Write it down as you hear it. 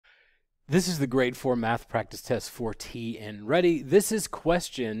This is the grade 4 math practice test for TNReady. This is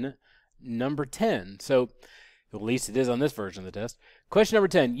question number 10. So, at least it is on this version of the test. Question number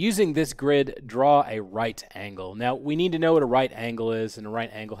 10. Using this grid, draw a right angle. Now, we need to know what a right angle is, and a right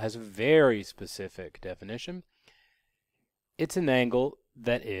angle has a very specific definition. It's an angle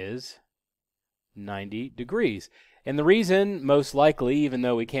that is 90 degrees. And the reason, most likely, even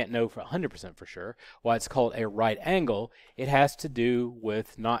though we can't know for 100% for sure, why it's called a right angle, it has to do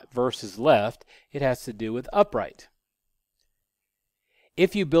with not versus left, it has to do with upright.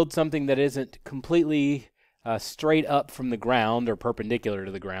 If you build something that isn't completely straight up from the ground or perpendicular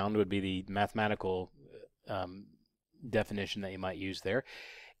to the ground would be the mathematical definition that you might use there,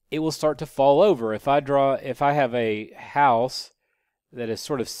 it will start to fall over. If I have a house that is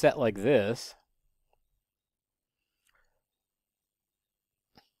sort of set like this,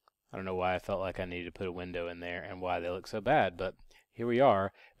 I don't know why I felt like I needed to put a window in there and why they look so bad, but here we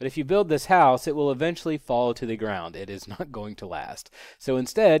are. But if you build this house, it will eventually fall to the ground. It is not going to last. So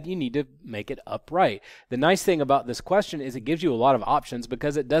instead, you need to make it upright. The nice thing about this question is it gives you a lot of options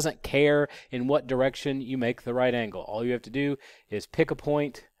because it doesn't care in what direction you make the right angle. All you have to do is pick a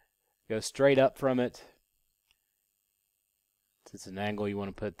point, go straight up from it. Since it's an angle, you want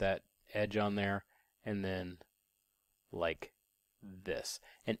to put that edge on there, and then like this.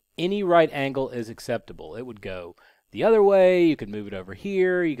 And any right angle is acceptable. It would go the other way. You could move it over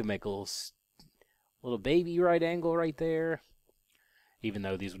here. You could make a little baby right angle right there. Even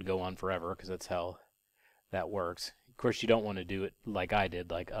though these would go on forever because that's how that works. Of course, you don't want to do it like I did,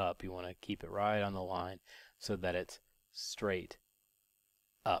 like up. You want to keep it right on the line so that it's straight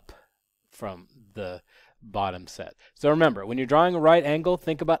up from the bottom set. So remember, when you're drawing a right angle,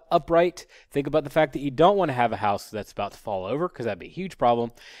 think about upright. Think about the fact that you don't want to have a house that's about to fall over because that'd be a huge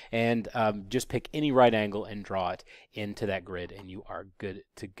problem. And just pick any right angle and draw it into that grid and you are good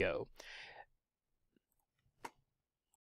to go.